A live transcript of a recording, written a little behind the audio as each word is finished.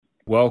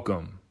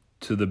Welcome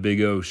to the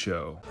Big O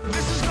Show.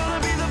 This is gonna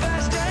be the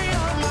best day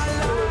of my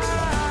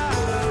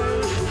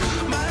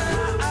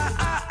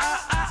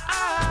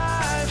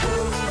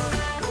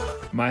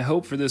life. My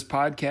hope for this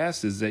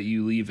podcast is that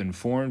you leave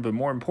informed, but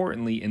more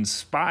importantly,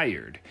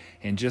 inspired.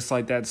 And just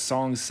like that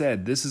song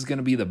said, this is going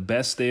to be the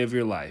best day of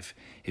your life.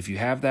 If you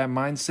have that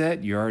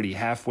mindset, you're already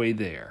halfway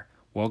there.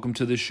 Welcome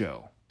to the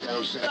show.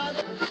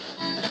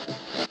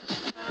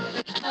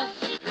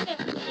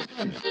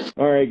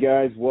 All right,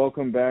 guys,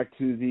 welcome back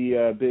to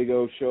the Big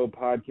O Show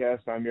podcast.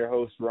 I'm your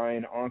host,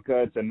 Ryan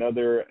Anka. It's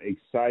another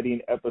exciting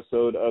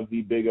episode of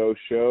the Big O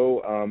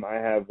Show. I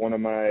have one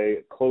of my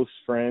close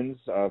friends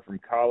from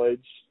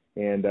college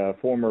and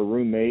former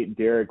roommate,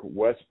 Derek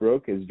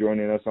Westbrook, is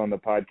joining us on the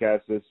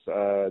podcast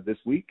this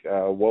week.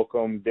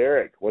 Welcome,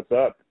 Derek. What's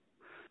up?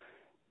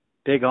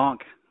 Big Onk.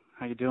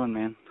 How you doing,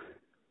 man?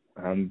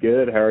 I'm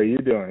good. How are you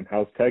doing?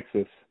 How's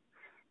Texas?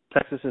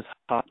 Texas is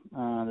hot.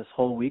 This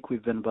whole week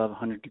we've been above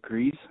 100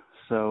 degrees,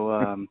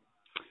 so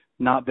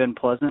not been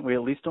pleasant. We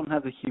at least don't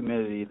have the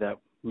humidity that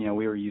we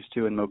were used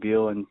to in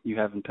Mobile and you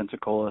have in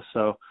Pensacola.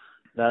 So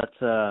that's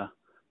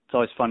it's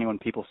always funny when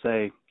people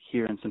say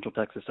here in Central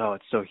Texas, oh,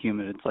 it's so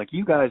humid. It's like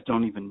you guys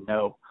don't even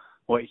know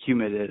what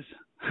humid is.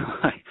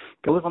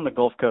 Go live on the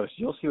Gulf Coast.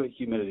 You'll see what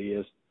humidity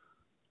is.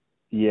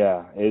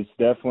 Yeah, it's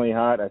definitely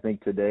hot. I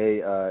think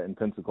today in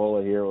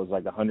Pensacola here it was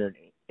like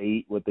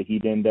 108 with the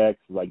heat index,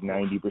 like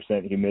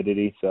 90%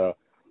 humidity. So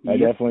I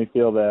definitely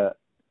feel that.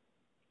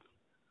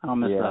 I'll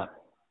miss that.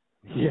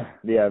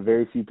 Yeah,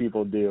 very few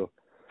people do.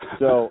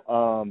 So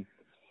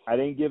I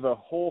didn't give a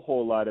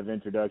whole lot of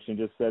introduction,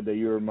 just said that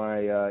you were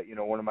my,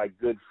 one of my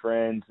good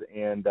friends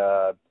and,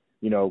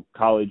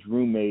 college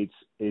roommates.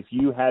 If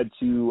you had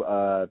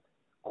to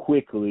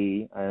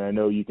quickly, and I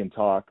know you can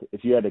talk,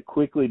 if you had to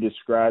quickly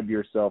describe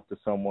yourself to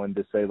someone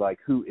to say, like,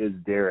 who is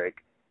Derek,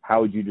 how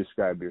would you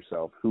describe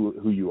yourself,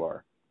 who you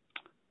are?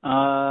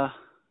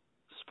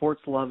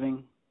 Sports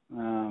loving,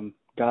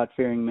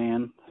 God-fearing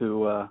man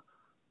who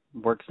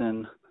works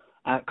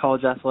at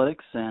college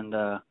athletics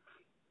and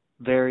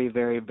very,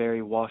 very,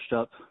 very washed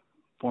up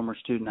former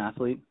student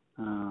athlete.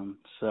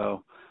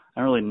 So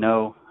I don't really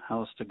know how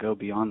else to go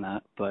beyond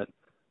that, but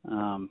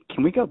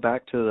can we go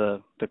back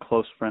to the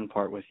close friend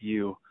part with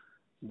you?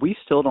 We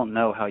still don't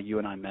know how you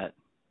and I met.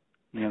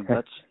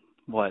 That's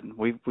what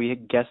we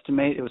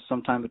guesstimate it was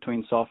sometime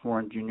between sophomore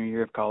and junior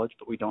year of college,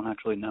 but we don't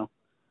actually know.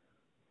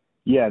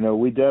 Yeah, no,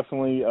 we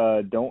definitely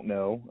don't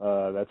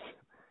know.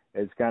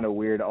 It's kind of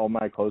weird. All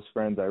my close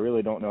friends, I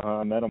really don't know how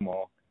I met them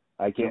all.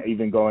 I can't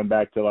even going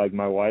back to like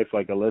my wife,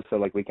 like Alyssa,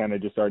 like we kind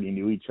of just already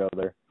knew each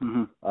other.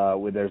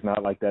 Mm-hmm. There's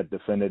not like that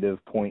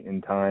definitive point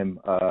in time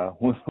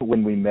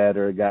when we met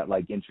or got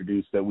like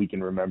introduced that we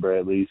can remember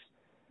at least.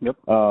 Yep.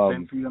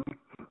 Same for you.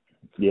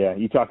 Yeah,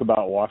 you talk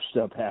about washed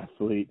up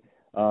athlete.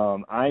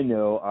 I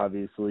know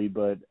obviously,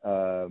 but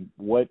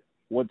what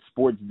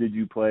sports did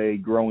you play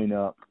growing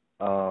up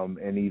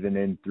and even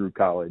in through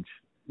college?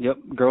 Yep,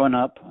 growing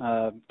up,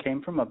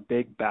 came from a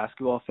big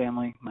basketball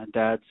family. My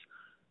dad's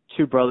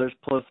two brothers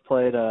both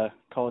played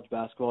college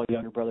basketball.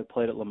 Younger brother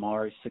played at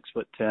Lamar. He's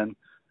 6'10",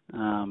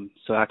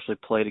 so actually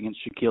played against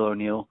Shaquille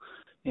O'Neal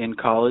in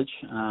college.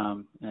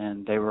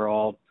 And they were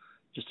all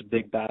just a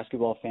big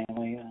basketball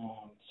family.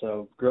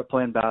 So grew up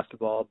playing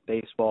basketball,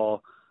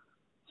 baseball.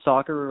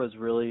 Soccer was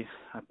really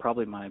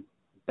probably my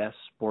best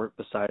sport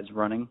besides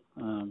running,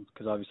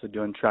 because obviously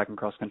doing track and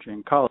cross country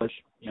in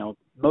college,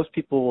 most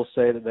people will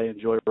say that they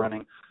enjoy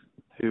running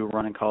who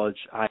run in college.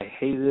 I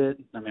hated it.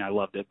 I mean, I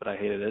loved it, but I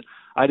hated it.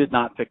 I did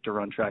not pick to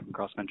run track and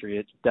cross country.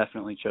 It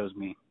definitely chose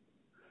me.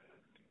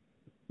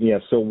 Yeah.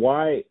 So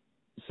why?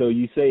 So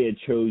you say it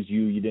chose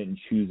you. You didn't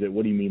choose it.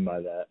 What do you mean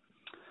by that?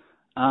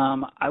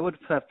 I would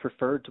have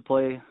preferred to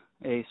play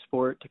a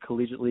sport to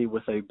collegiately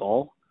with a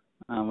ball.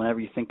 Whenever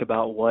you think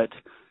about what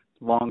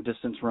long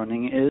distance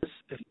running is,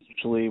 it's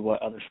usually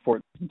what other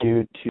sports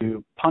do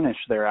to punish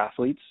their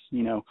athletes.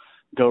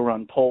 Go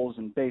run poles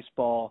in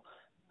baseball.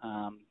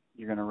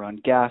 You're going to run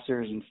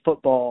gassers in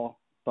football.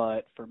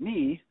 But for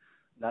me,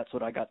 that's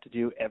what I got to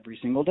do every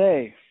single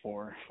day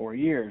for 4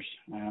 years.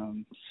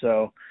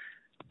 So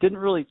didn't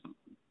really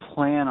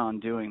plan on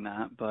doing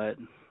that, but,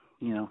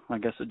 I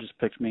guess it just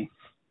picked me.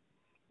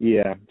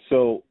 Yeah.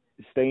 So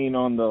staying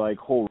on the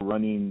whole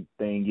running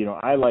thing,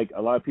 I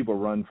a lot of people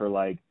run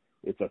for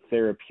it's a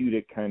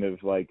therapeutic kind of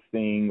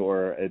thing,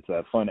 or it's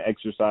a fun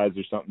exercise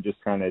or something, just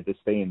kind of to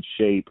stay in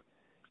shape.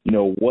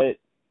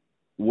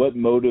 What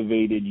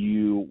motivated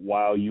you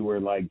while you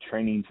were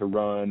training to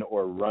run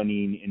or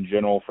running in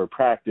general for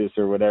practice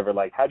or whatever?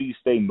 How do you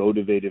stay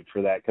motivated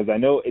for that? Because I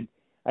know it's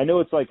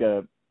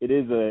it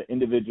is a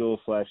individual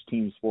 /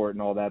 team sport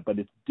and all that, but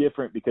it's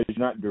different because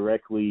you're not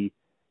directly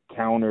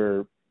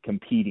counter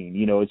competing.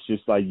 It's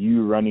just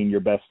you running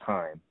your best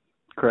time.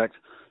 Correct.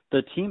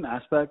 The team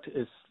aspect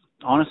is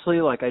honestly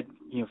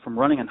from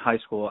running in high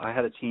school, I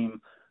had a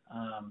team,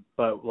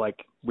 but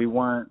we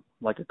weren't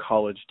like a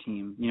college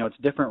team. It's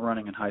different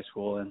running in high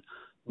school, and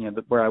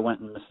where I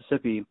went in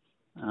Mississippi,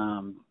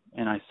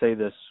 and I say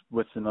this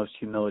with the most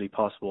humility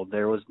possible,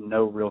 there was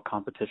no real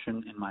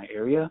competition in my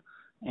area.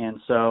 And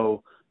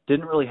so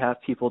didn't really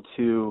have people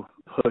to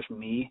push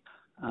me,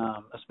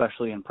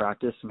 especially in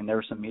practice. I mean, there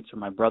were some meets with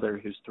my brother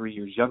who's 3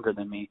 years younger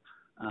than me,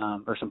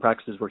 or some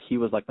practices where he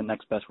was like the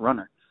next best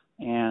runner.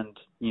 And,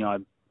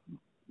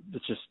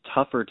 it's just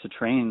tougher to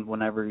train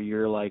whenever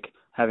you're like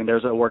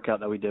there's a workout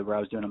that we did where I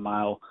was doing a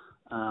mile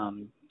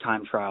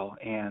time trial,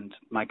 and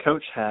my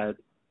coach had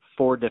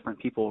 4 different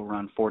people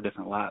run 4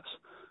 different laps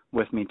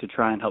with me to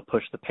try and help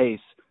push the pace,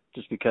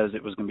 just because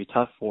it was going to be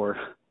tough for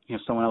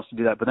someone else to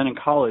do that. But then in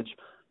college,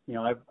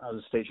 I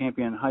was a state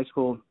champion in high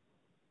school.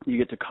 You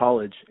get to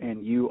college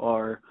and you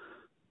are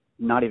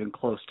not even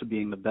close to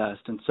being the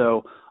best. And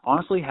so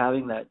honestly,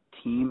 having that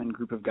team and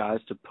group of guys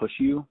to push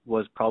you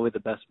was probably the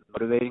best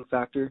motivating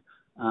factor.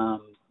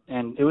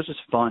 And it was just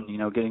fun,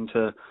 getting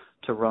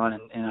to run.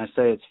 And I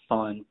say it's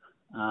fun.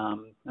 I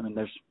mean,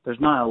 there's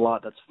not a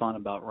lot that's fun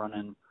about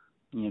running,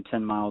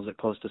 10 miles at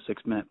close to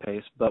 6-minute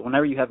pace. But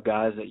whenever you have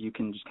guys that you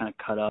can just kind of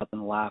cut up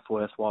and laugh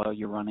with while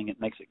you're running,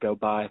 it makes it go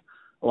by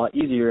a lot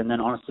easier. And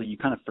then honestly, you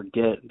kind of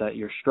forget that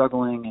you're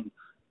struggling and,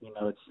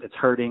 it's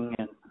hurting.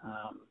 And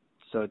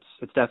so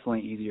it's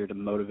definitely easier to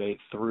motivate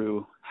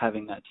through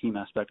having that team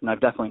aspect. And I've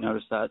definitely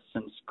noticed that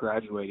since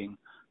graduating,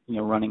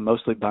 running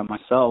mostly by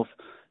myself,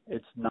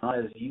 it's not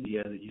as easy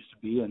as it used to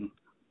be. And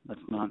that's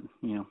not,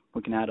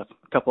 we can add a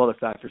couple other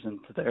factors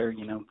into there,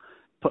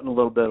 putting a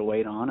little bit of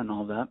weight on and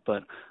all that.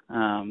 But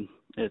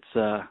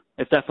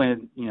it's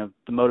definitely,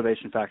 the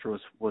motivation factor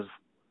was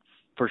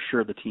for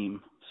sure the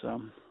team.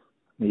 So.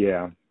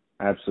 Yeah,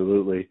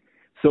 absolutely.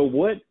 So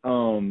what,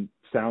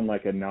 sound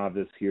like a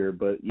novice here,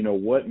 but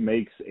what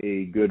makes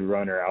a good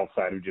runner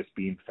outside of just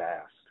being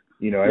fast?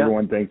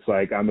 Everyone thinks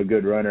like I'm a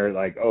good runner,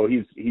 like, oh,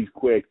 he's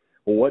quick.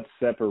 Well, what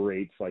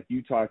separates, like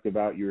you talked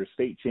about, you're a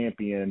state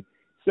champion,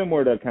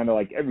 similar to kind of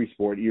like every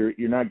sport. You're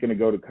not going to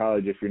go to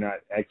college if you're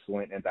not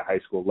excellent at the high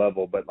school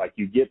level, but like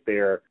you get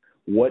there,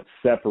 what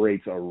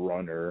separates a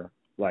runner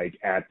like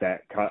at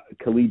that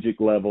collegiate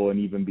level and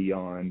even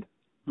beyond?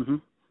 Mm-hmm.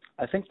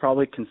 I think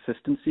probably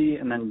consistency,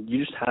 and then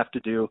you just have to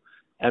do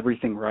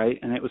everything right.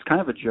 And it was kind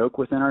of a joke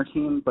within our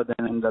team, but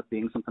then ended up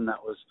being something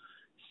that was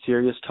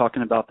serious,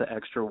 talking about the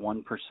extra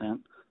 1%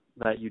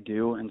 that you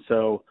do. And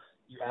so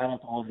you add up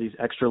all of these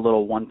extra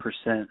little 1%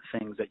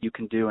 things that you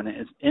can do, and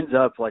it ends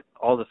up like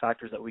all the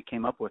factors that we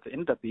came up with, it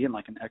ended up being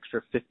like an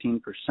extra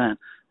 15%.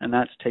 And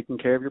that's taking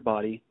care of your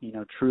body,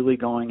 truly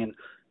going and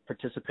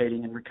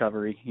participating in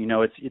recovery.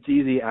 It's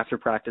easy after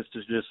practice to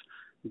just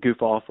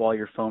goof off while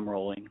you're foam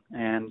rolling.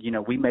 And,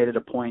 we made it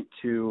a point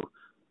to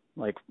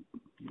like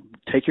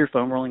take your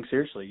foam rolling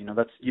seriously.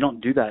 You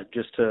don't do that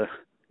just to,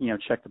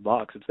 check the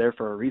box. It's there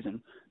for a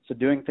reason. So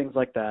doing things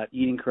like that,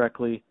 eating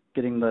correctly,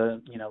 getting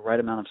the, right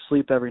amount of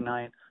sleep every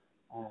night,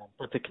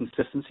 but the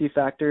consistency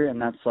factor,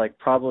 and that's like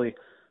probably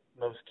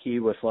most key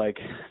with like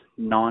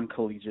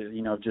non-collegiate,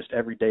 just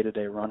every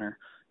day-to-day runner.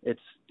 It's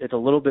a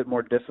little bit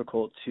more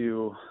difficult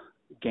to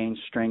gain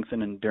strength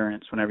and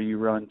endurance whenever you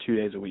run 2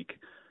 days a week,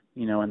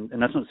 and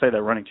that's not to say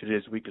that running 2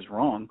 days a week is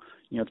wrong.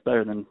 It's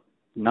better than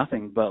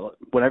nothing, but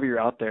whenever you're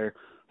out there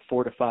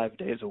 4 to 5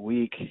 days a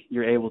week,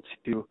 you're able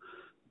to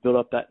build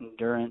up that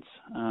endurance.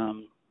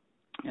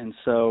 And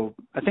so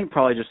I think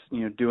probably just,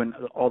 doing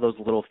all those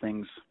little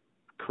things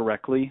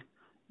correctly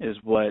is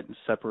what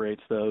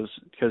separates those,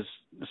 because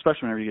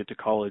especially whenever you get to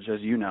college,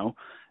 as you know,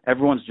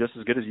 everyone's just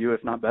as good as you,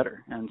 if not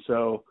better. And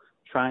so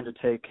trying to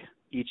take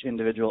each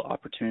individual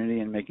opportunity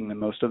and making the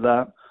most of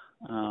that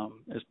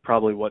is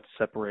probably what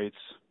separates,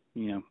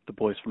 the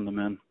boys from the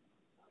men.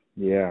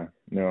 Yeah,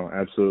 no,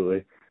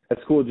 absolutely.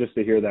 That's cool just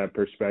to hear that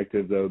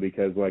perspective, though,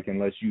 because, like,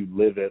 unless you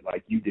live it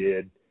like you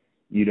did,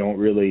 you don't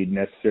really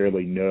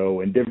necessarily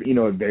know. And,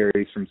 it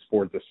varies from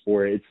sport to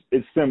sport.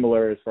 It's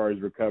similar as far as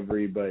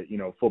recovery, but,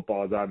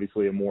 football is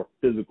obviously a more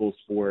physical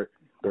sport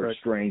where Correct.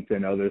 Strength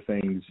and other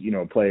things,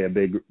 play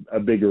a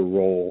bigger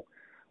role.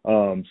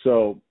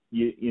 So,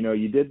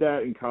 you did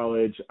that in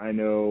college. I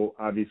know,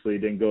 obviously, it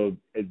didn't go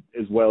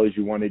as well as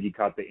you wanted. You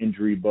caught the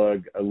injury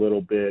bug a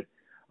little bit.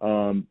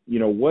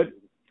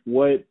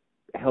 What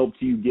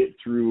helped you get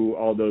through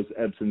all those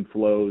ebbs and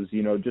flows?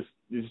 Just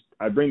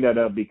I bring that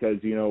up because,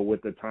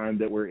 with the time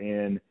that we're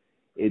in,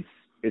 it's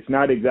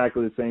not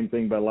exactly the same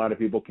thing, but a lot of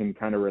people can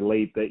kind of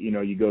relate that,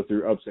 you go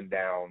through ups and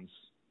downs.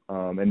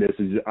 And this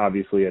is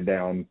obviously a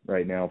down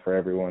right now for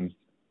everyone.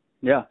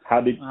 Yeah. How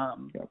did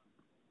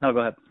No, go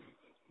ahead.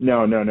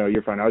 No,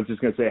 you're fine. I was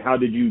just going to say,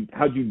 how'd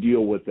you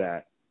deal with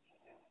that?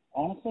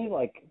 Honestly,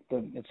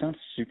 it sounds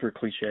super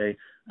cliche,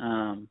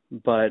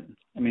 but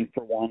I mean,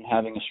 for one,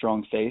 having a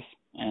strong faith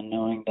and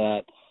knowing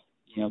that,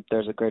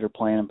 there's a greater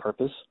plan and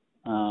purpose,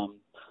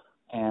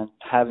 and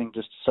having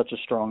just such a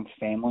strong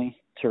family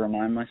to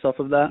remind myself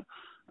of that.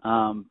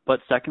 But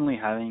secondly,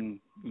 having,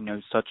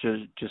 such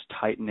a just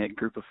tight-knit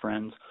group of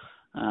friends,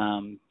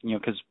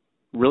 because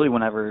really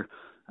whenever,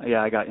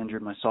 I got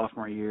injured my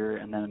sophomore year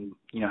and then,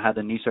 had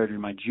the knee surgery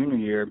my junior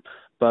year,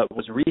 but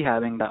was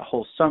rehabbing that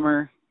whole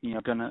summer. I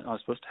was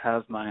supposed to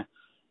have my,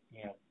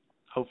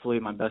 hopefully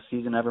my best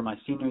season ever my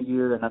senior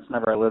year, and that's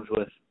whenever I lived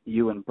with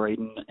you and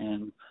Braden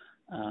and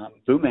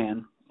Boo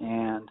Man.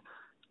 And,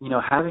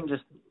 having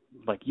just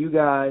like you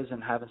guys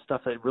and having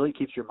stuff that really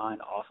keeps your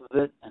mind off of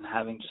it, and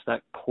having just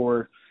that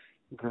core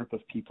group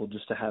of people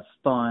just to have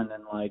fun.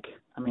 And like,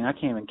 I mean, I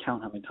can't even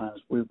count how many times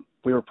we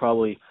were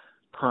probably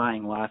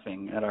crying,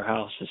 laughing at our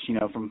house, just, you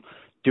know, from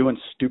doing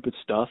stupid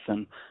stuff.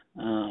 And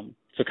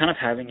so kind of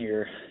having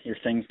your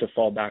things to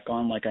fall back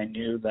on. Like, I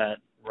knew that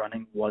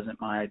running wasn't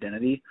my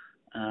identity.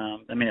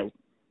 I mean,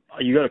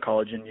 you go to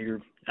college and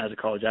you're, as a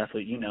college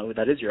athlete, you know,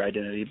 that is your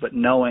identity, but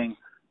knowing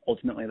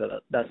ultimately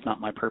that that's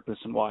not my purpose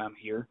and why I'm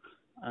here,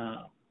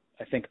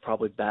 I think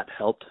probably that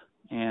helped.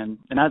 And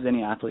as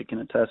any athlete can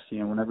attest, you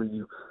know, whenever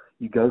you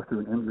go through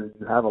an injury,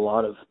 you have a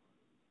lot of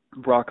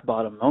rock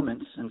bottom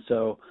moments. And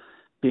so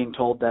being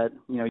told that,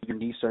 you know, your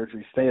knee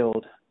surgery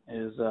failed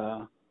is,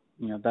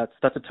 you know, that's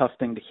a tough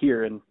thing to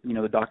hear. And, you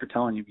know, the doctor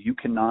telling you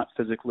cannot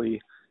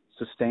physically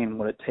sustain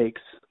what it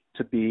takes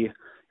to be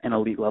an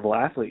elite level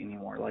athlete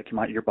anymore. Like,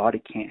 your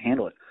body can't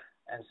handle it.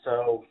 And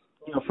so,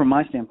 you know, from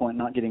my standpoint,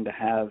 not getting to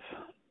have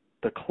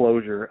the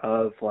closure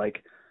of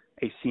like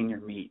a senior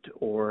meet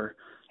or,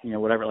 you know,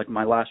 whatever, like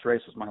my last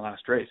race was my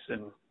last race.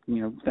 And,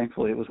 you know,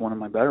 thankfully it was one of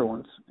my better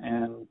ones.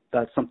 And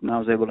that's something I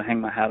was able to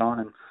hang my hat on,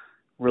 and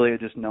really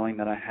just knowing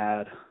that I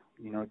had,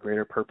 you know, a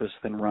greater purpose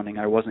than running.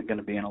 I wasn't going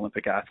to be an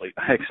Olympic athlete.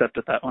 I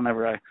accepted that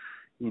whenever I,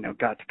 you know,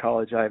 got to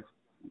college.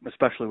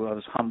 Especially when I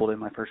was humbled in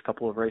my first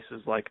couple of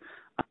races, like,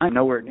 I'm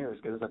nowhere near as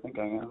good as I think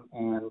I am.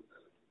 And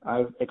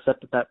I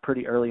accepted that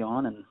pretty early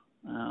on. And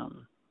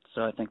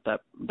so I think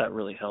that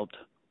really helped.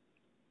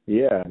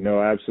 Yeah,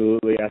 no,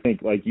 absolutely. I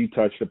think, like, you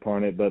touched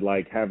upon it, but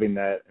like having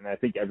that, and I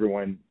think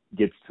everyone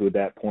gets to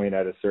that point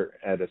at a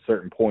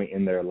certain point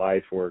in their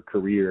life or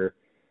career,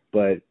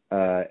 but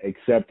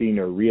accepting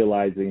or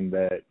realizing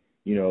that,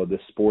 you know, the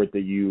sport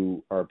that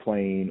you are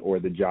playing or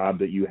the job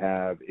that you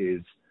have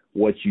is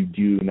what you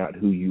do, not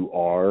who you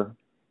are.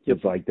 Yep.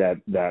 It's like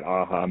that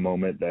aha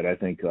moment that I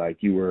think, like,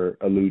 you were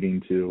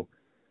alluding to.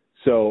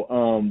 So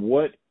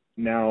what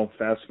now,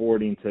 fast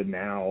forwarding to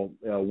now,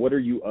 what are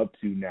you up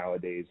to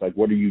nowadays? Like,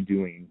 what are you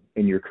doing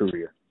in your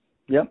career?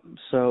 Yep.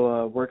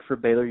 So work for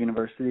Baylor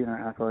University in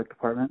our athletic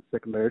department,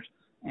 Sick Bears,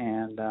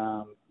 and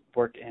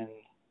work in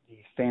the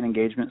fan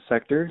engagement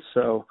sector.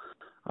 So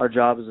our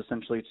job is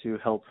essentially to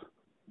help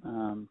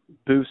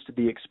boost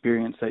the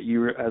experience that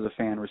you as a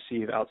fan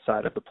receive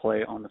outside of the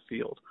play on the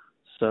field.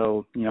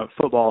 So, you know,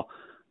 football,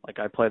 like,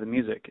 I play the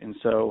music, and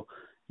so,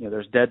 you know,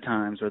 there's dead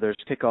times or there's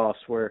kickoffs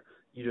where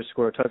you just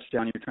score a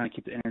touchdown. You're trying to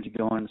keep the energy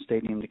going in the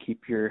stadium to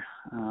keep your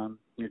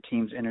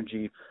team's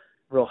energy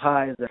real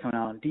high as they're coming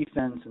out on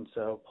defense. And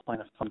so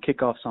playing a fun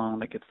kickoff song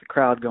that gets the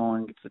crowd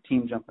going, gets the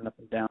team jumping up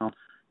and down,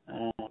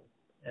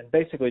 and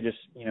basically just,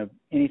 you know,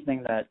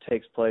 anything that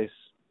takes place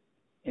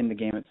in the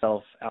game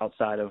itself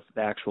outside of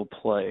the actual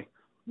play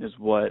is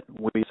what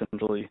we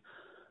essentially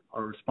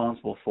are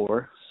responsible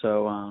for.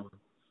 So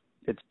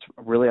it's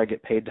really, I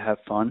get paid to have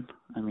fun.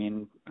 I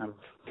mean, I'm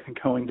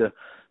going to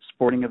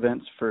sporting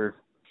events for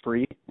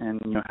free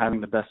and, you know,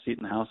 having the best seat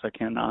in the house. I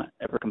cannot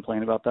ever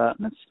complain about that.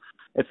 And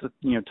it's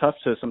you know, tough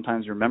to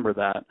sometimes remember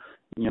that.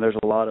 You know, there's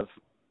a lot of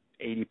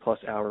 80+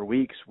 hour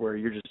weeks where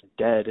you're just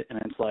dead, and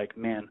it's like,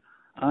 man,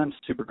 I'm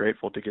super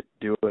grateful to get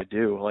to do what I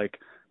do. Like,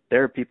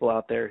 there are people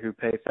out there who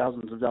pay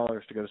thousands of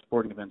dollars to go to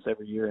sporting events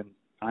every year, and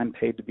I'm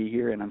paid to be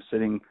here, and I'm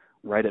sitting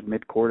right at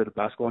midcourt at a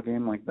basketball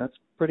game. Like, that's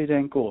pretty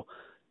dang cool.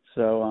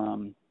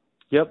 So,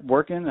 yep,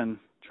 working and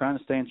trying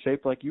to stay in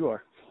shape like you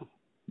are.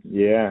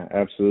 Yeah,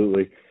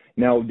 absolutely.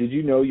 Now, did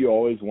you know you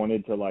always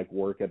wanted to, like,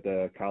 work at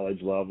the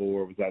college level,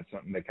 or was that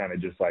something that kind of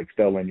just, like,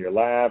 fell in your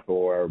lap,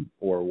 or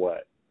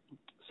what?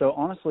 So,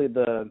 honestly,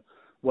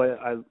 what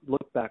I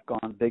look back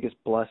on, biggest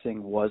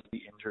blessing was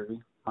the injury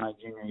my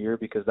junior year,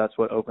 because that's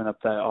what opened up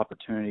that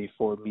opportunity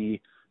for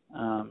me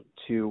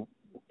to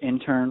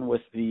intern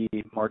with the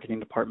marketing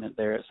department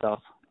there at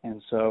South.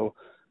 And so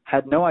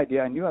had no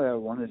idea. I knew I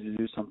wanted to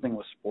do something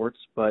with sports,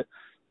 but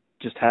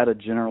just had a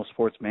general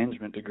sports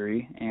management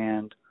degree.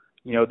 And,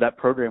 you know, that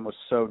program was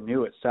so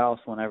new at South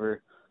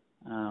whenever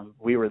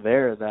we were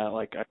there that,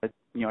 like, I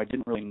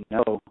didn't really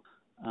know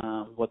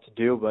what to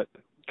do. But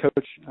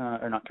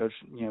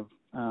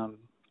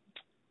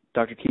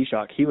Dr.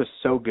 Keyshock, he was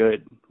so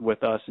good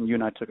with us, and you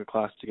and I took a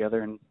class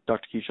together. And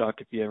Dr. Keyshock,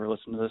 if you ever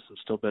listen to this, I'm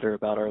still bitter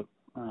about our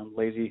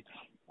lazy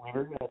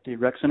leader at the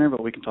rec center,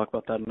 but we can talk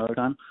about that another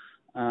time.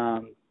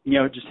 You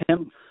know, just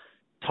him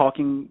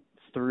talking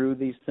through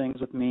these things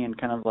with me and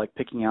kind of like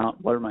picking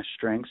out what are my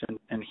strengths,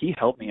 and he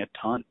helped me a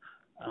ton.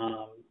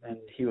 And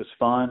he was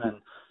fun. And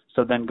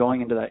so then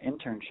going into that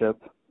internship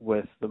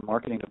with the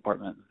marketing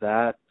department,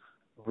 that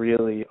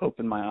really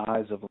opened my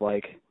eyes of,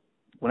 like,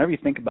 whenever you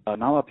think about it,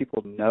 not a lot of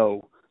people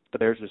know that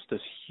there's just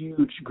this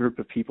huge group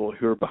of people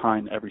who are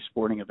behind every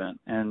sporting event.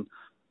 And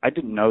I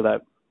didn't know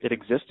that it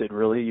existed,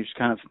 really. You just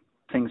kind of,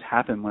 things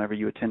happen whenever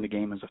you attend a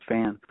game as a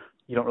fan.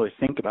 You don't really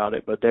think about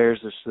it, but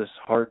there's this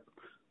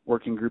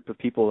hard-working group of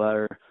people that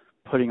are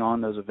putting on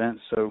those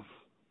events. So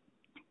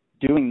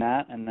doing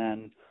that, and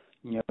then,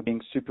 you know,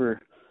 being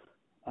super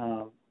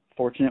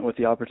fortunate with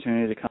the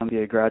opportunity to come be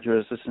a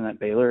graduate assistant at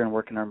Baylor and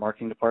work in our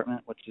marketing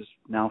department, which is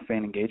now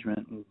fan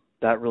engagement. And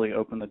that really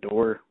opened the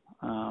door,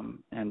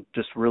 and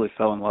just really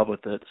fell in love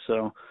with it.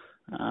 So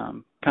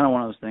kind of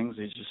one of those things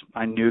is just,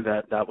 I knew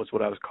that that was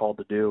what I was called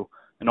to do,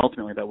 and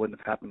ultimately that wouldn't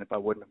have happened if I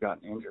wouldn't have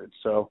gotten injured.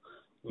 So,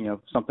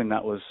 something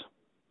that was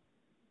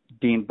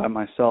deemed by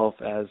myself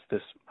as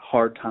this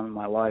hard time in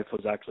my life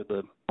was actually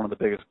one of the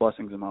biggest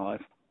blessings in my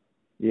life.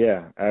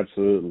 Yeah,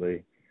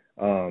 absolutely.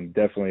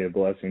 Definitely a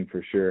blessing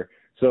for sure.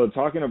 So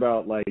talking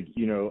about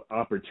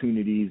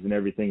opportunities and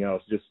everything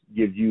else, just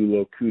give you a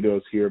little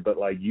kudos here, but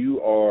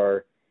you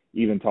are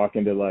even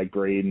talking to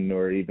Braden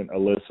or even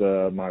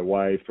Alyssa, my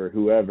wife, or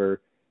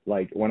whoever,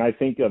 when I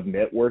think of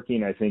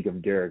networking, I think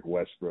of Derek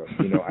Westbrook.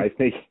 I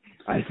think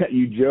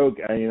you joke,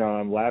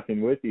 I'm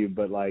laughing with you,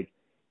 but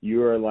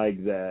you are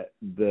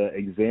the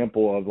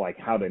example of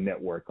how to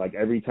network.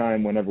 Every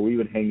time, whenever we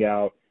would hang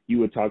out, you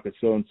would talk to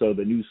so-and-so,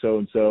 the new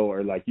so-and-so,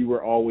 or you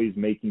were always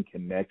making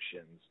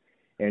connections.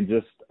 And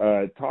just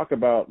talk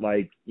about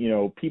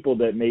people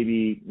that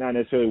maybe not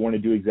necessarily want to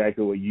do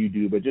exactly what you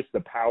do, but just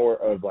the power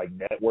of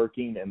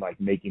networking and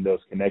making those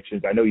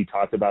connections. I know you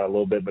talked about it a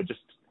little bit, but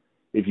just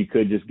if you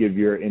could just give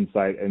your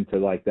insight into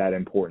that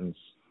importance.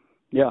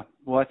 Yeah,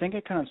 well, I think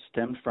it kind of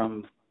stemmed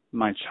from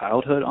my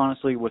childhood,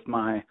 honestly, with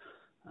my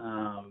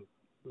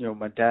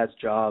my dad's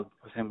job,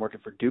 with him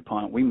working for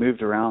DuPont. We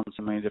moved around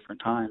so many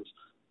different times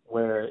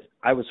where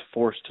I was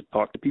forced to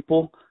talk to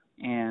people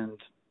and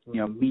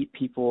meet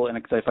people, and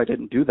if I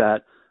didn't do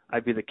that,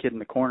 I'd be the kid in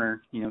the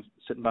corner,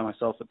 sitting by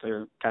myself at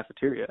their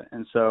cafeteria.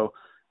 And so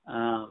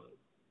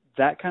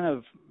that kind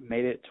of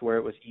made it to where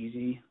it was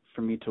easy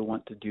for me to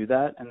want to do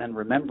that. And then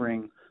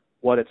remembering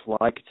what it's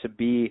like to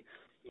be,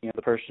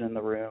 the person in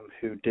the room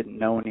who didn't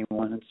know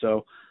anyone. And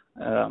so,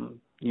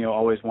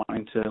 always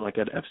wanting to,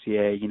 at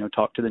FCA,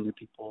 talk to the new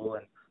people.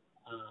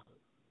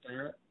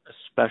 And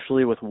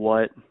especially with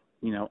what,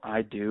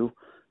 I do,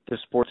 the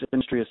sports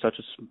industry is such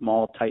a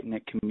small,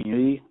 tight-knit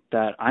community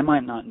that I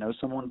might not know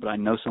someone, but I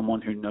know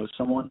someone who knows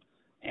someone.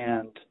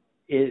 And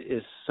it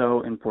is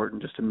so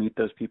important just to meet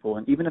those people.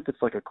 And even if it's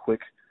a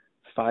quick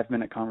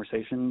 5-minute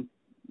conversation,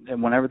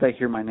 and whenever they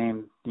hear my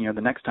name, the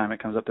next time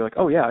it comes up, they're like,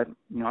 oh, yeah,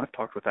 I've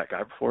talked with that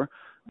guy before.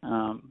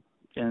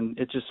 And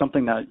it's just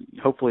something that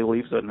hopefully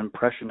leaves an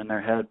impression in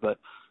their head. But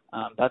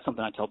that's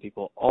something I tell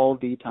people all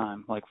the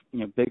time.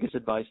 Biggest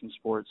advice in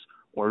sports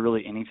or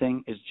really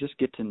anything is just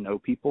get to know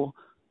people.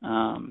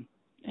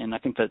 And I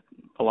think that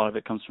a lot of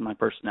it comes from my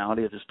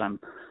personality. It's just I'm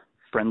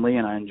friendly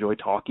and I enjoy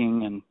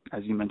talking. And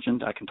as you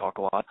mentioned, I can talk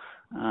a lot.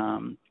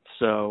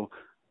 So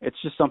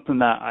it's just something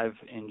that I've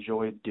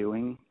enjoyed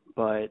doing.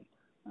 But,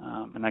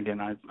 and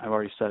again, I've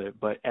already said it,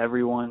 but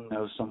everyone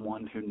knows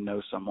someone who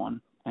knows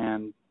someone.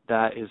 And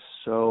that is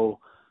so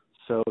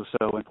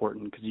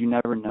important, because you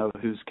never know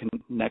whose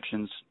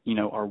connections,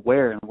 are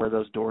where, and where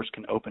those doors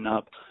can open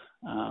up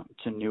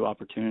to new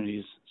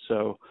opportunities.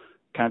 So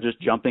kind of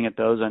just jumping at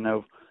those. I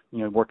know,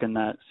 working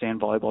that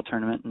sand volleyball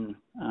tournament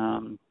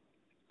in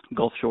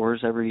Gulf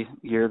Shores every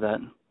year that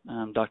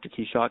Dr.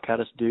 Keyshock had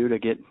us do to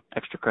get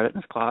extra credit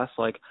in his class,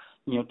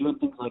 doing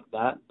things like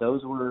that.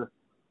 Those were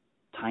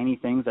tiny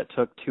things that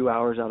took 2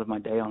 hours out of my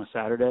day on a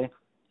Saturday.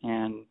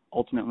 And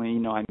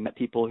ultimately, I met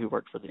people who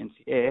worked for the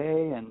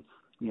NCAA, and,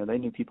 they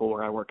knew people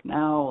where I work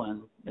now.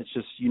 And it's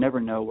just, you never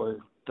know where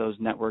those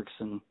networks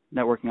and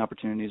networking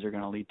opportunities are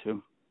going to lead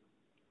to.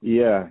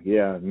 Yeah,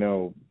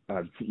 no,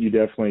 you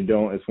definitely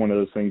don't. It's one of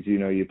those things,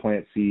 you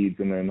plant seeds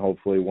and then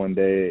hopefully one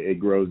day it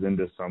grows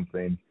into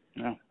something.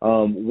 Yeah.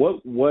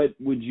 What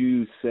would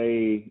you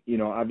say,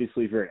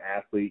 obviously if you're an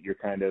athlete, you're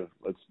kind of,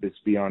 let's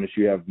be honest,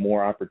 you have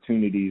more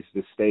opportunities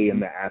to stay in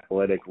the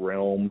athletic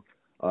realm.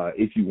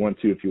 If you want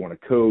to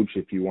coach,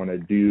 if you want to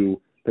do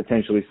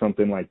potentially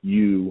something like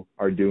you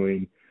are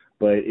doing.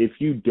 But if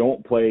you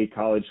don't play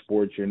college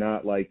sports, you're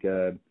not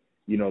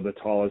the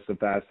tallest, the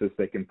fastest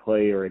that can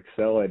play or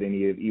excel at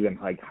any of even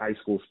high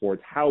school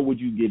sports. How would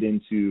you get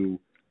into,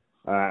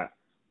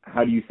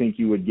 how do you think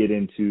you would get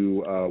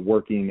into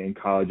working in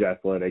college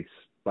athletics,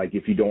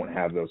 if you don't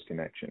have those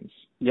connections?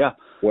 Yeah.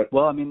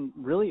 Well, I mean,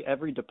 really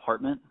every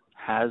department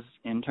has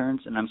interns,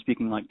 and I'm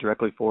speaking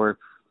directly for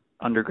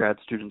undergrad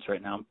students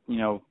right now.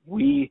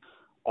 We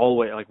all the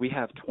way, we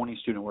have 20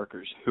 student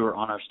workers who are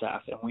on our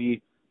staff, and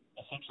we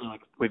essentially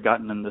we've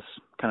gotten in this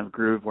kind of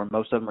groove where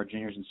most of them are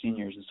juniors and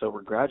seniors, and so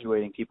we're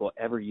graduating people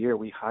every year.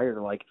 We hire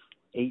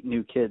 8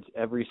 new kids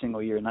every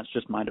single year, and that's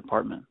just my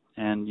department.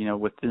 And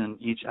within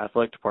each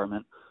athletic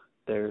department,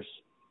 there's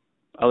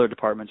other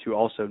departments who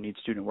also need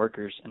student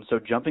workers. And so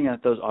jumping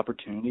at those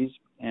opportunities,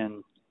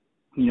 and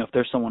if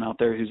there's someone out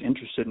there who's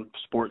interested in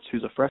sports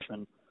who's a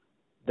freshman,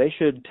 they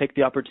should take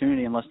the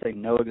opportunity, unless they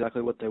know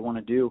exactly what they want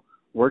to do.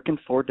 Work in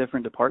 4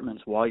 different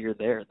departments while you're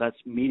there. That's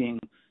meeting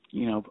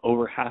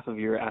over half of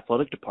your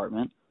athletic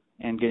department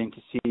and getting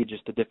to see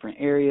just the different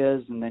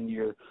areas. And then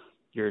you're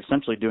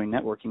essentially doing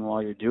networking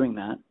while you're doing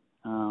that.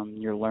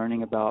 You're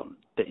learning about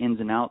the ins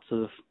and outs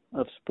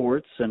of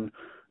sports. And,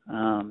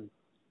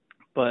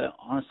 but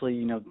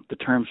honestly, the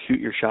term shoot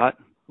your shot,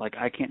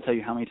 I can't tell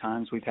you how many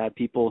times we've had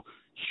people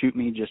shoot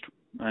me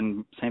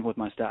and same with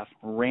my staff,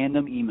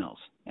 random emails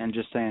and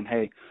just saying,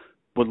 hey,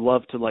 would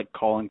love to like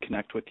call and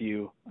connect with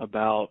you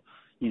about,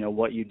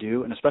 what you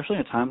do. And especially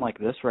in a time like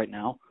this right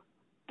now,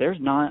 there's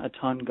not a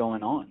ton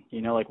going on.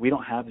 Like we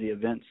don't have the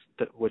events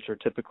which are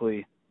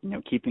typically,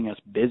 keeping us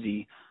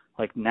busy.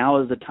 Like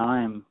now is the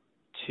time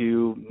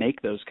to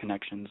make those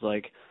connections.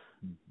 Like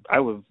I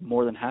would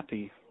more than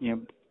happy,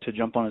 to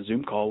jump on a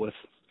Zoom call with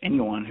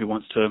anyone who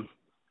wants to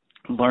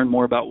learn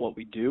more about what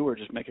we do or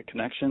just make a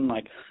connection.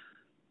 Like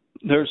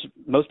there's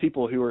most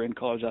people who are in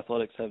college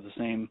athletics have the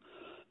same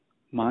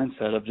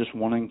mindset of just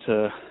wanting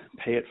to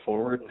pay it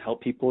forward and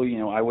help people.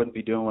 I wouldn't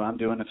be doing what I'm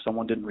doing if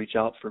someone didn't reach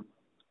out for,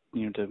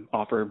 to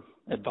offer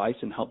advice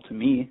and help to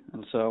me.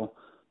 And so,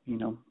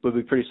 it would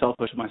be pretty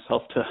selfish of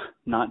myself to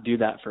not do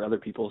that for other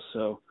people.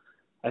 So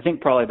I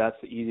think probably that's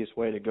the easiest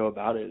way to go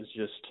about it, is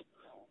just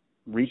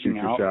reaching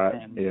out.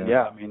 And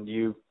I mean,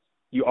 you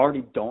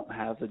already don't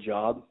have the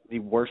job. The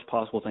worst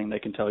possible thing they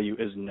can tell you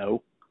is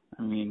no.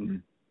 I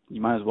mean,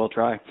 you might as well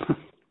try.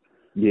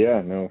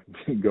 Yeah, no,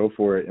 go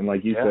for it. And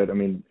like you said, I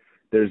mean,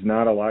 there's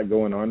not a lot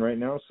going on right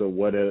now. So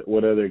what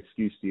other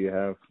excuse do you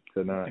have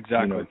to not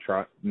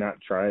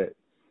try it?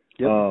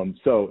 Yep.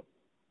 So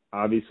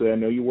obviously I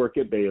know you work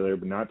at Baylor,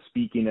 but not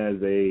speaking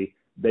as a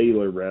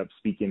Baylor rep,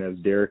 speaking as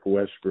Derek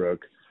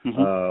Westbrook.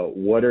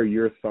 What are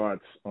your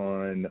thoughts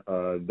on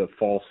the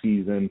fall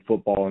season,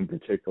 football in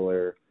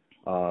particular?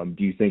 Do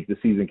you think the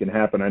season can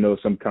happen? I know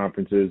some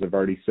conferences have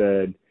already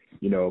said,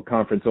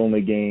 conference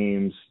only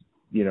games.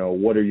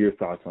 What are your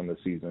thoughts on the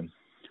season?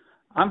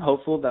 I'm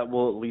hopeful that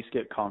we'll at least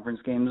get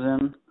conference games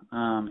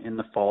in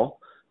the fall.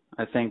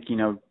 I think,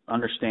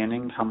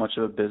 understanding how much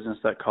of a business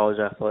that college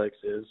athletics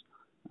is,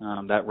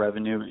 that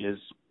revenue is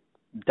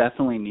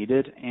definitely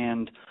needed.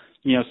 And,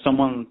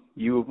 someone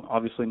you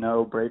obviously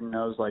know, Braden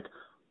knows, like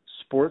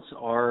sports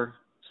are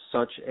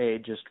such a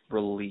just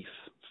relief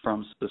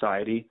from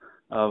society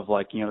of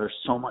like, there's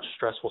so much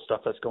stressful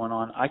stuff that's going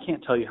on. I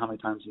can't tell you how many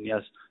times, and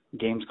yes,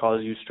 games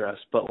cause you stress,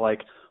 but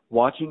like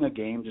watching a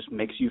game just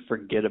makes you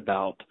forget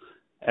about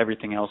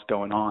everything else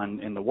going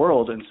on in the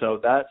world. And so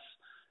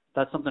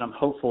that's something I'm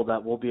hopeful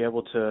that we'll be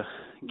able to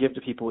give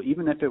to people,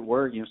 even if it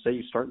were, say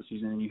you start the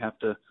season and you have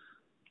to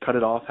cut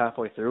it off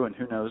halfway through, and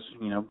who knows,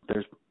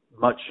 there's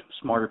much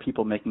smarter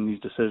people making these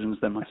decisions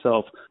than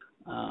myself,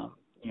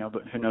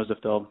 but who knows if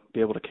they'll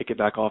be able to kick it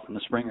back off in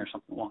the spring or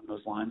something along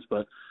those lines.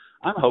 But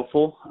I'm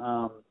hopeful,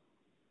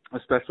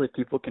 especially if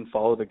people can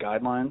follow the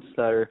guidelines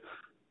that are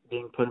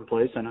being put in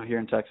place. I know here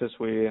in Texas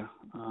we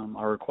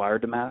are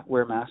required to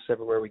wear masks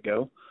everywhere we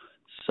go.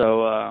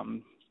 So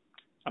I'm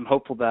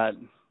hopeful that,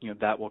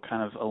 that will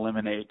kind of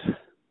eliminate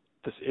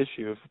this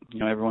issue of,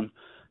 everyone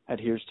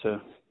adheres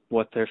to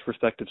what their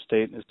respective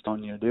state is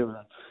telling you to do.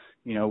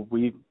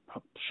 We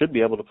should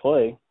be able to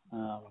play.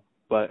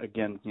 But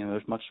again,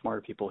 there's much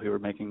smarter people who are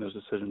making those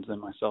decisions than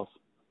myself.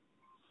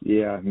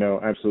 Yeah, no,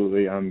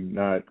 absolutely. I'm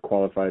not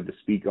qualified to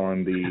speak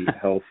on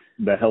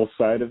the health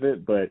side of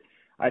it, but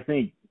I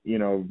think,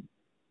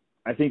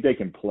 I think they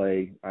can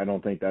play. I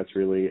don't think that's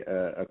really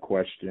a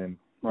question.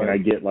 Right. And I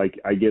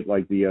get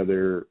like the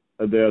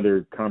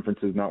other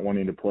conferences not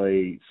wanting to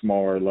play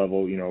smaller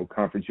level,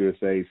 Conference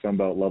USA,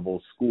 Sunbelt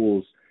level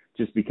schools,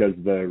 just because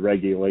the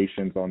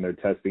regulations on their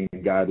testing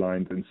and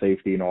guidelines and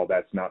safety and all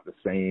that's not the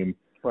same.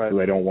 Right. So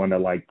they don't want to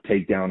like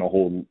take down a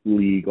whole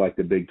league like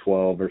the Big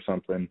 12 or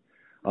something.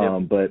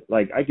 Yep. But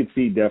like I could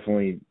see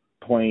definitely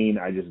playing.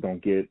 I just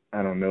don't get,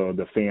 I don't know,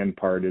 the fan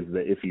part is the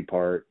iffy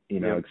part,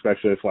 yep.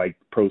 Especially if like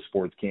pro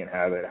sports can't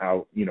have it.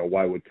 How,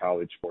 why would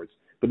college sports?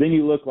 But then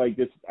you look like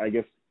this, I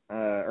guess,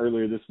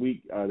 earlier this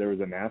week, there was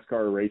a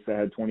NASCAR race that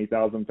had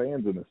 20,000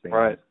 fans in the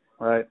stands.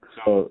 Right.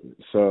 So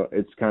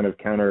it's kind of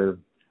counter,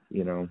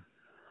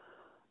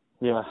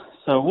 Yeah,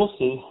 so we'll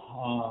see.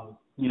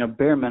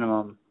 Bare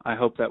minimum, I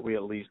hope that we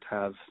at least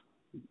have,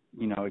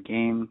 a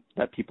game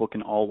that people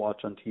can all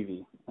watch on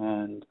TV.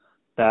 And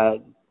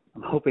that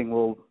I'm hoping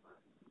will,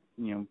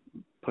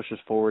 push us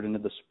forward into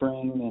the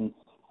spring. And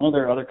I know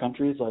there are other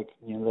countries, like,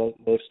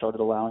 they've started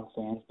allowing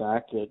fans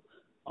back at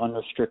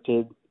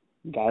unrestricted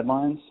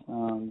guidelines.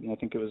 I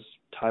think it was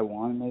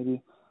Taiwan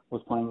maybe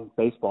was playing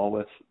baseball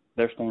with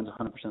their stands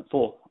 100%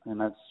 full, and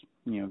that's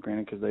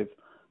granted because they've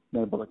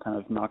been able to kind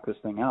of knock this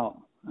thing out.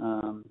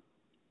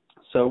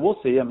 So we'll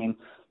see. I mean,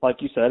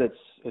 like you said,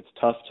 it's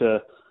tough to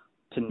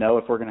know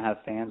if we're going to have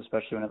fans,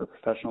 especially whenever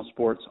professional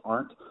sports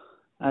aren't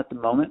at the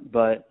moment.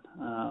 But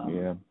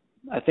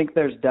I think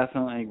there's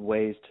definitely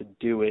ways to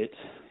do it.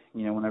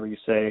 Whenever you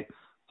say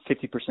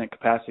 50%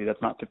 capacity,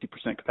 that's not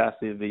 50%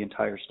 capacity of the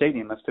entire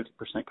stadium. That's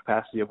 50%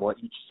 capacity of what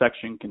each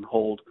section can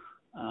hold.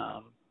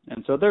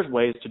 And so there's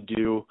ways to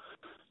do,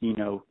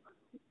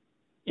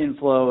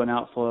 inflow and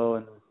outflow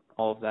and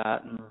all of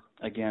that. And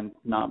again,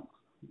 not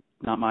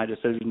my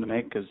decision to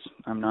make because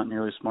I'm not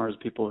nearly as smart as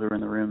people who are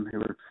in the room who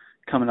are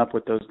coming up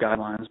with those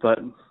guidelines, but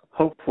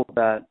hopeful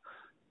that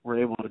we're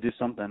able to do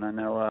something. I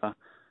know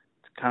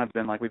it's kind of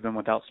been like we've been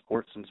without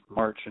sports since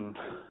March, and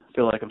I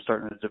feel like I'm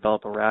starting to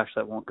develop a rash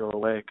that won't go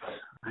away because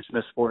I just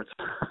miss sports.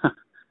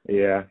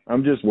 Yeah,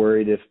 I'm just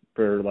worried if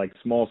for like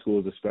small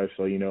schools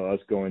especially, us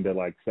going to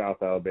like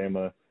South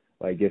Alabama,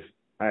 like if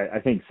I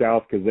think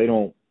South because they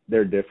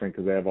they're different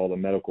because they have all the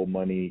medical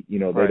money. You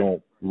know, they Right.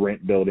 don't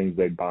rent buildings,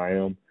 they buy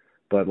them.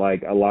 But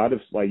like a lot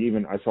of, like,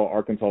 even I saw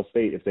Arkansas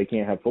State, if they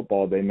can't have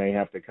football, they may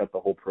have to cut the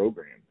whole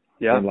program.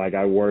 Yeah. And like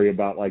I worry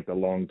about like the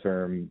long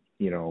term,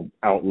 you know,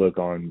 outlook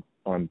on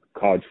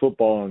college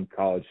football and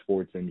college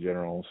sports in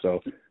general.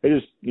 So I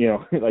just, you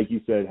know, like you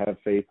said, have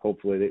faith.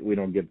 Hopefully that we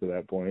don't get to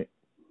that point.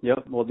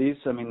 Yep. Well,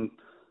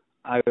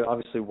 I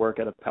obviously work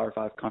at a Power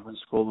 5 conference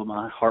school, but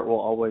my heart will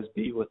always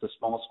be with the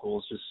small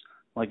schools, just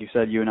like you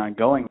said, you and I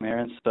going there.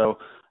 And so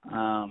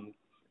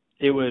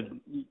it would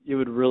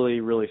really,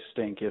 really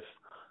stink if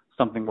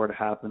something were to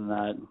happen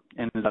that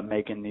ended up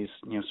making these,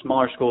 you know,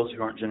 smaller schools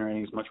who aren't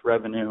generating as much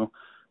revenue,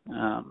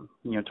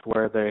 you know, to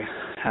where they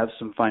have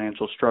some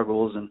financial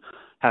struggles and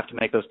have to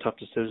make those tough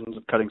decisions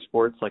of cutting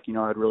sports. Like, you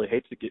know, I'd really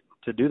hate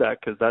to do that,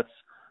 because that's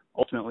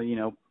ultimately, you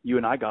know, you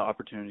and I got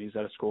opportunities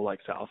at a school like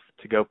South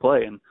to go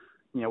play, and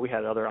you know, we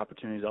had other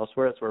opportunities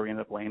elsewhere. That's where we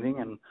ended up landing.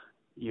 And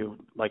you,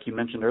 like you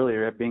mentioned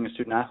earlier, being a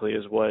student athlete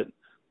is what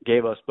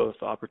gave us both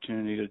the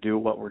opportunity to do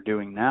what we're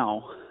doing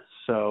now.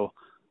 So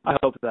I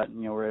hope that,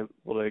 you know, we're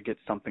able to get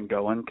something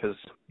going, because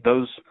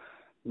those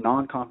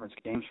non-conference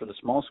games for the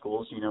small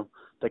schools, you know,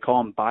 they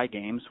call them buy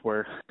games,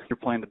 where you're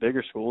playing the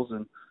bigger schools,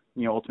 and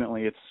you know,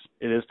 ultimately it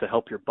is to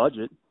help your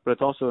budget, but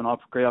it's also a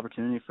great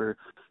opportunity for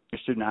your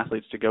student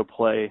athletes to go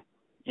play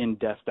in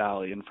Death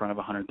Valley in front of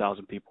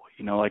 100,000 people.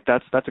 You know, like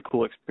that's a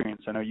cool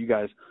experience. I know you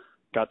guys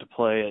got to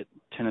play at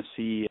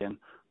Tennessee, and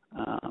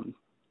I'm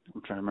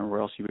trying to remember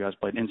where else you guys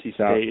played. NC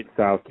State,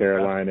 South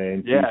Carolina,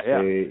 NC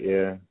State,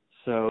 yeah.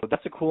 So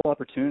that's a cool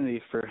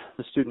opportunity for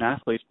the student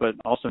athletes, but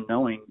also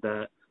knowing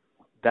that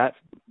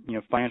you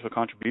know, financial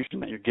contribution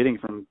that you're getting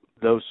from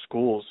those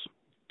schools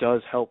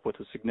does help with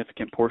a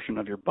significant portion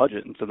of your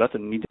budget, and so that's a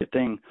needed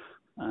thing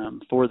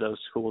for those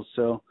schools.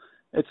 So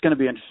it's going to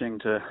be interesting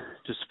to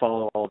just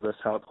follow all of this,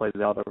 how it plays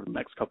out over the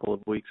next couple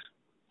of weeks.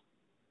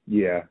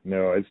 Yeah,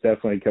 no, it's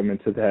definitely coming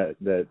to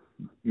that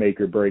make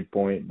or break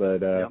point,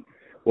 but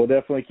we'll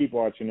definitely keep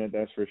watching it,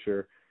 that's for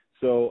sure.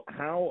 So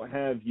how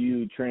have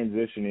you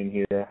transitioned in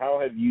here? How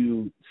have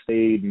you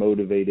stayed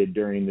motivated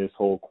during this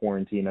whole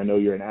quarantine? I know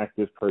you're an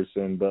active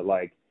person, but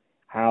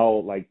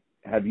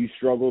have you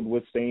struggled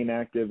with staying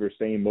active or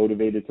staying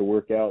motivated to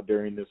work out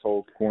during this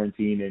whole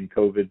quarantine and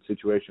COVID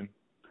situation?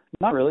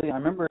 Not really. I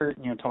remember,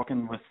 you know,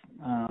 talking with,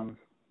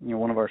 you know,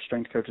 one of our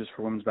strength coaches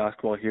for women's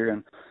basketball here,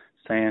 and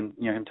saying,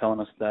 you know, him telling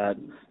us that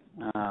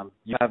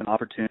you have an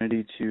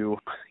opportunity to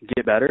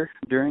get better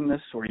during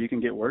this, or you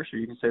can get worse, or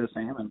you can stay the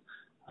same. And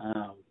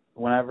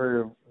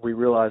whenever we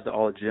realized that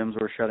all the gyms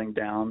were shutting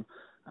down,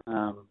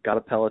 got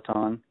a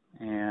Peloton,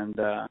 and,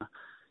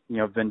 you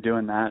know, been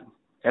doing that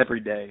every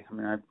day. I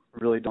mean, I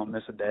really don't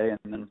miss a day.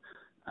 And then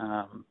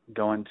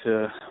going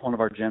to one of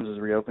our gyms is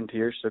reopened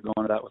here, so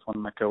going to that with one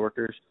of my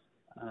coworkers.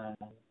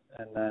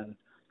 And then,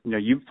 you know,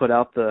 you've put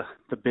out the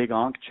Big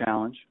Onk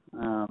Challenge,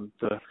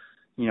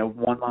 you know,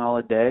 1 mile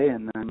a day,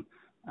 and then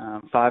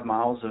 5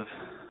 miles of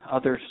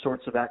other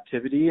sorts of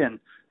activity. And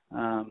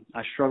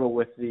I struggle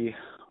with the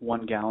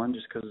 1 gallon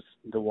just because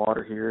the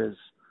water here is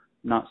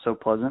not so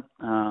pleasant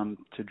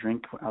to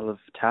drink out of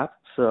tap.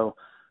 So,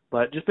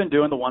 but just been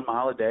doing the 1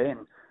 mile a day,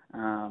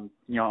 and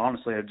you know,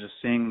 honestly, I'm just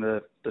seeing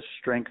the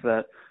strength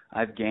that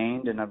I've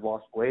gained, and I've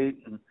lost weight,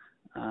 and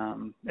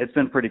it's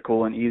been pretty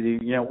cool and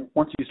easy. You know,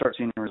 once you start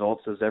seeing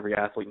results, as every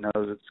athlete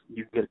knows,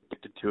 you get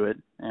addicted to it,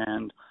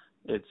 and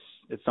it's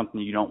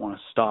something you don't want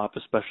to stop,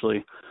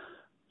 especially,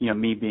 you know,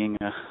 me being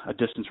a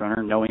distance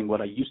runner, knowing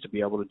what I used to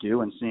be able to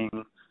do, and seeing,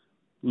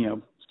 you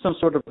know, some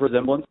sort of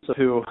resemblance of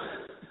who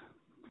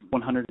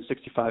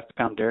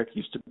 165-pound Derek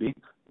used to be.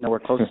 Nowhere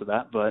close to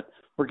that, but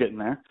we're getting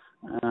there.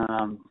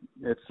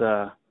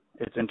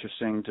 It's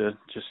interesting to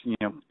just, you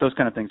know, those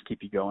kind of things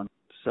keep you going.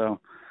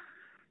 So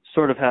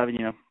sort of having,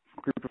 you know,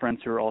 a group of friends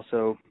who are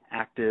also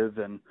active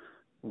and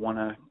want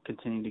to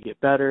continue to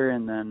get better.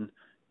 And then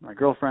my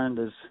girlfriend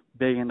is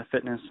big into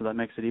fitness, so that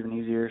makes it even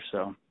easier.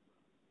 So,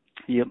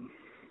 yep.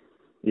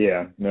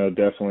 Yeah, no,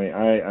 definitely.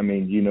 I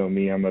mean, you know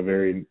me, I'm a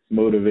very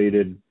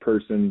motivated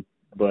person,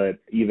 but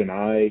even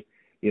I,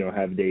 you know,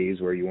 have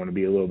days where you want to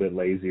be a little bit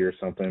lazy or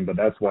something, but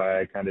that's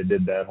why I kind of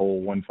did that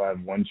whole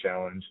 151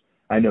 challenge.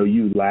 I know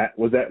you,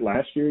 was that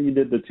last year you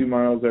did the 2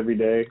 miles every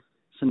day?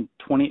 It's in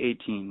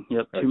 2018.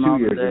 Yep, 2 2 miles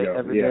years a day ago.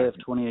 every day of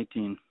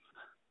 2018.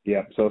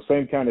 Yeah, so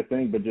same kind of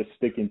thing, but just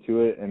sticking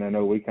to it. And I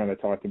know we kind of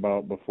talked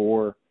about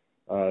before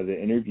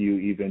the interview,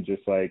 even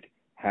just like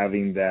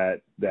having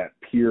that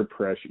peer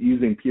pressure,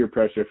 using peer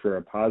pressure for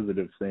a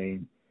positive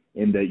thing,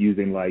 in that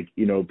using, like,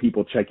 you know,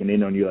 people checking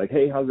in on you like,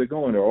 hey, how's it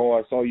going? Or, oh,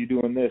 I saw you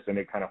doing this, and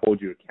it kind of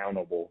holds you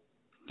accountable.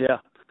 Yeah,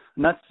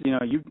 and that's, you know,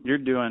 you're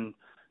doing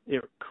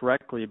it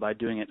correctly by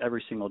doing it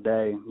every single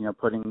day, you know,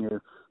 putting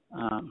your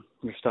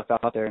stuff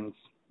out there. And,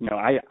 you know,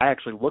 I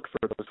actually look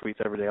for those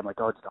tweets every day. I'm like,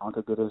 oh, did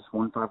Donta get his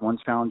 151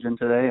 challenge in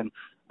today? And,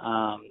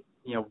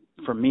 you know,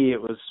 for me,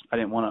 it was, I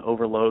didn't want to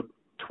overload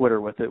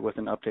Twitter with it with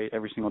an update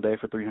every single day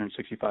for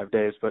 365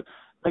 days, but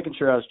making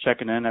sure I was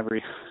checking in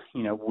every,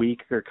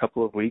 week or a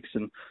couple of weeks.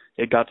 And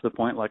it got to the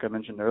point, like I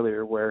mentioned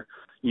earlier, where,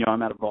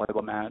 I'm at a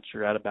volleyball match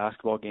or at a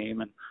basketball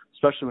game, and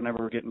especially whenever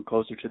we're getting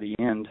closer to the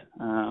end,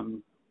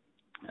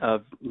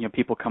 of,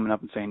 people coming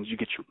up and saying, did you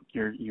get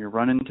your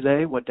run-in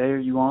today? What day are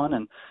you on?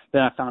 And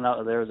then I found out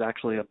that there was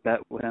actually a bet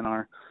within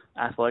our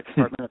athletic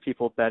department of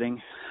people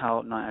betting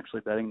not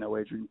actually betting, no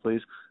wagering,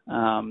 please,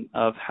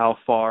 of how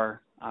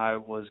far I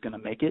was going to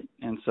make it.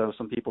 And so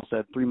some people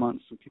said 3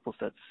 months, some people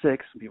said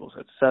 6, some people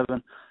said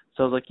 7.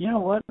 So I was like, you know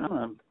what? I'm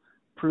going to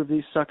prove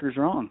these suckers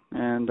wrong.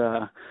 And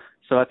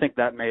so I think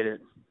that made it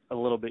a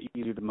little bit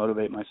easier to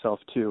motivate myself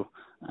too.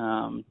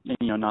 And,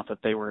 not that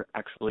they were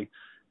actually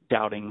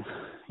doubting,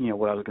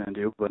 what I was going to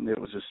do, but it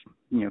was just,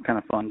 kind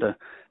of fun to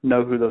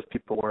know who those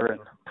people were and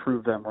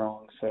prove them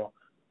wrong. So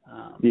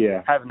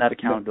having that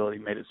accountability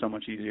made it so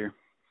much easier.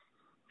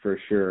 For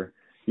sure.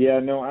 Yeah,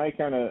 no,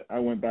 I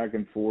went back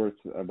and forth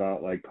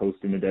about like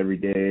posting it every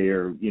day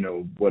or,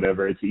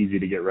 whatever. It's easy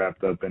to get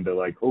wrapped up into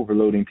like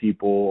overloading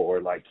people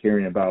or like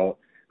caring about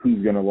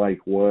who's going to like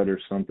what or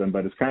something.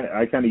 But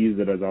I kind of use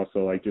it as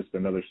also like just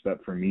another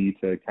step for me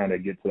to kind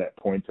of get to that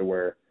point to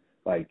where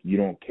like you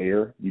don't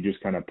care. You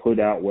just kind of put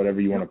out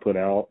whatever you want to put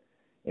out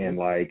and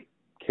like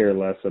care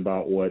less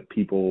about what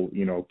people,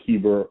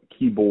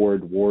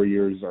 keyboard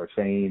warriors are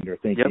saying or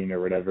thinking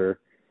or whatever,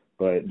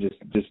 but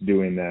just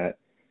doing that.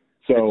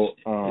 So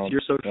it's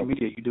your social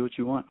media. You do what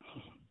you want.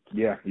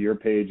 Yeah, your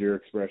page, your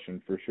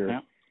expression, for sure. Yeah.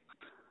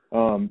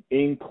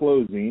 In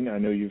closing, I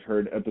know you've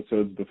heard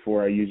episodes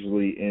before. I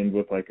usually end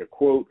with like a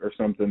quote or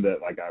something that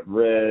like I've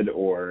read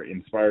or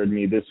inspired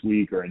me this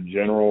week or in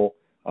general.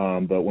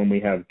 But when we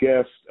have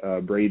guests,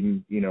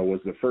 Braden, was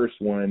the first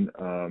one.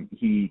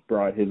 He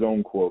brought his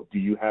own quote. Do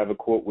you have a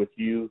quote with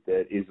you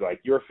that is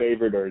like your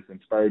favorite or has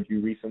inspired you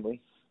recently?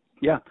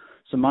 Yeah.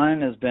 So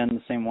mine has been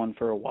the same one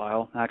for a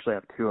while. I actually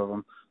have 2 of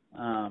them.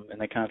 And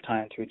they kind of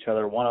tie into each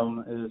other. One of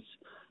them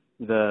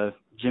is the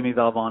Jimmy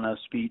Valvano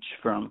speech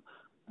from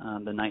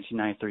the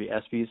 1993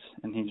 ESPYs,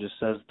 and he just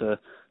says the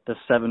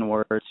 7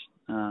 words,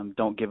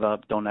 don't give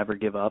up, don't ever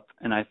give up.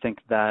 And I think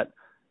that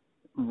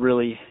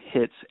really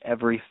hits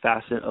every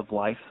facet of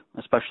life,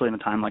 especially in a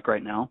time like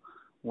right now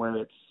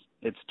where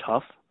it's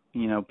tough.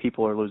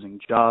 People are losing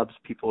jobs,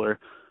 people are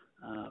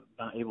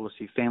not able to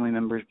see family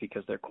members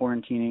because they're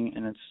quarantining,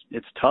 and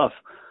it's tough.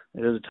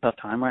 It is a tough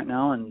time right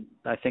now, and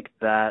I think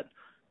that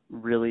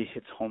really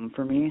hits home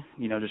for me,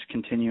 just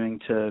continuing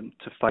to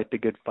fight the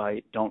good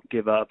fight, don't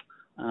give up.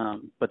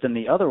 But then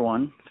the other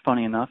one,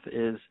 funny enough,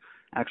 is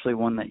actually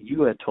one that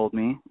you had told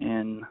me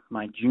in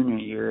my junior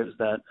year, is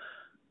that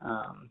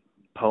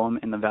poem,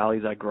 In the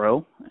Valleys I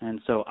Grow.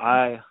 And so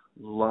I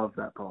love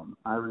that poem.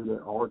 I read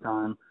it all the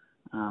time.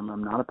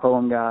 I'm not a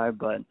poem guy,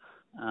 but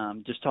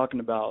just talking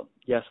about,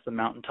 yes, the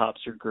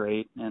mountaintops are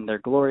great and they're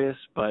glorious,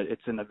 but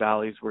it's in the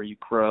valleys where you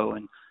grow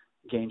and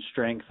gain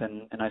strength.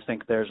 And I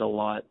think there's a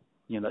lot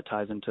that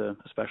ties into,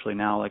 especially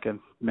now, like I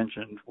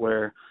mentioned,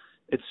 where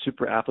it's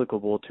super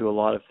applicable to a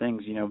lot of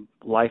things.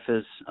 Life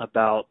is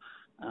about,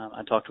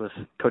 I talked with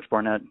Coach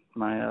Barnett,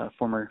 my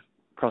former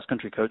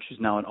cross-country coach, who's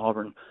now at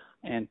Auburn,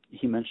 and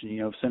he mentioned,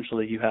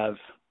 essentially you have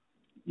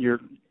your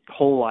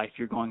whole life,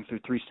 you're going through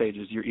 3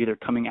 stages. You're either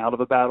coming out of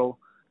a battle,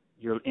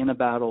 you're in a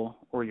battle,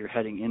 or you're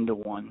heading into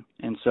one.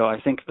 And so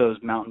I think those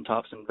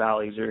mountaintops and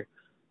valleys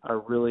are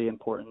really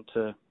important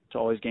to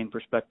always gain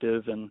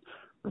perspective and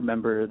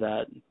remember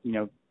that,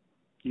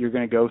 you're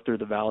going to go through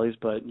the valleys,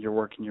 but you're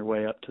working your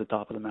way up to the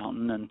top of the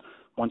mountain. And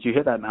once you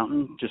hit that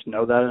mountain, just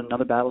know that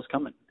another battle's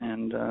coming,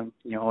 and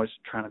always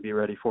trying to be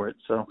ready for it.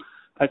 So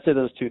I'd say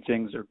those 2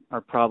 things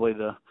are probably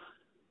the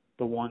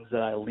ones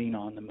that I lean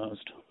on the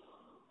most.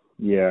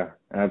 Yeah,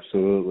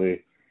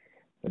 absolutely.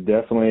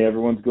 Definitely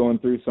everyone's going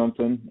through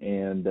something,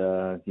 and,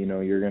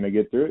 you're going to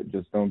get through it.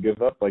 Just don't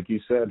give up, like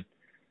you said.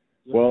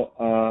 Well,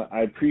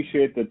 I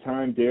appreciate the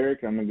time,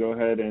 Derek. I'm going to go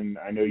ahead and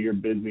I know you're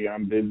busy.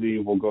 I'm busy.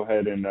 We'll go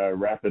ahead and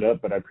wrap it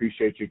up, but I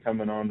appreciate you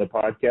coming on the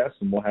podcast,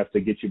 and we'll have to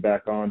get you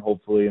back on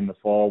hopefully in the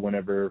fall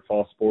whenever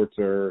fall sports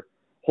are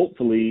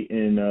hopefully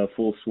in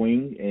full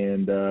swing,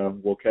 and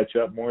we'll catch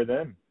up more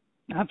then.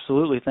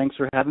 Absolutely. Thanks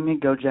for having me.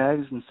 Go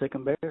Jags and sick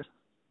 'em Bears.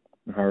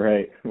 All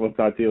right. We'll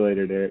talk to you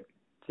later, Derek.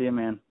 See you,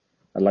 man.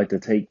 I'd like to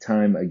take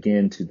time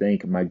again to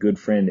thank my good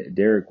friend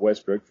Derek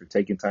Westbrook for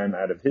taking time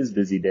out of his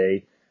busy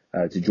day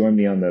to join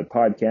me on the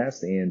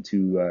podcast and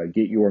to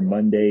get your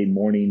Monday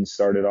morning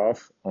started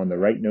off on the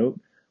right note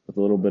with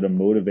a little bit of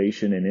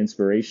motivation and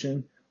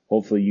inspiration.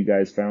 Hopefully you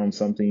guys found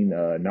something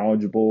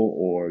knowledgeable,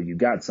 or you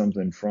got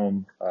something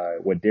from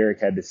what Derek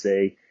had to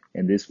say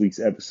in this week's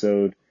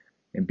episode.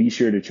 And be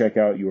sure to check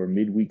out your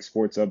midweek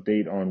sports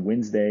update on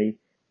Wednesday.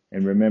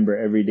 And remember,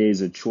 every day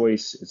is a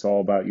choice. It's all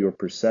about your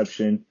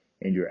perception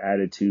and your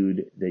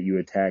attitude that you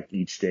attack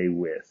each day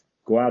with.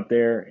 Go out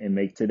there and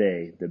make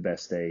today the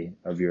best day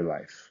of your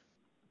life.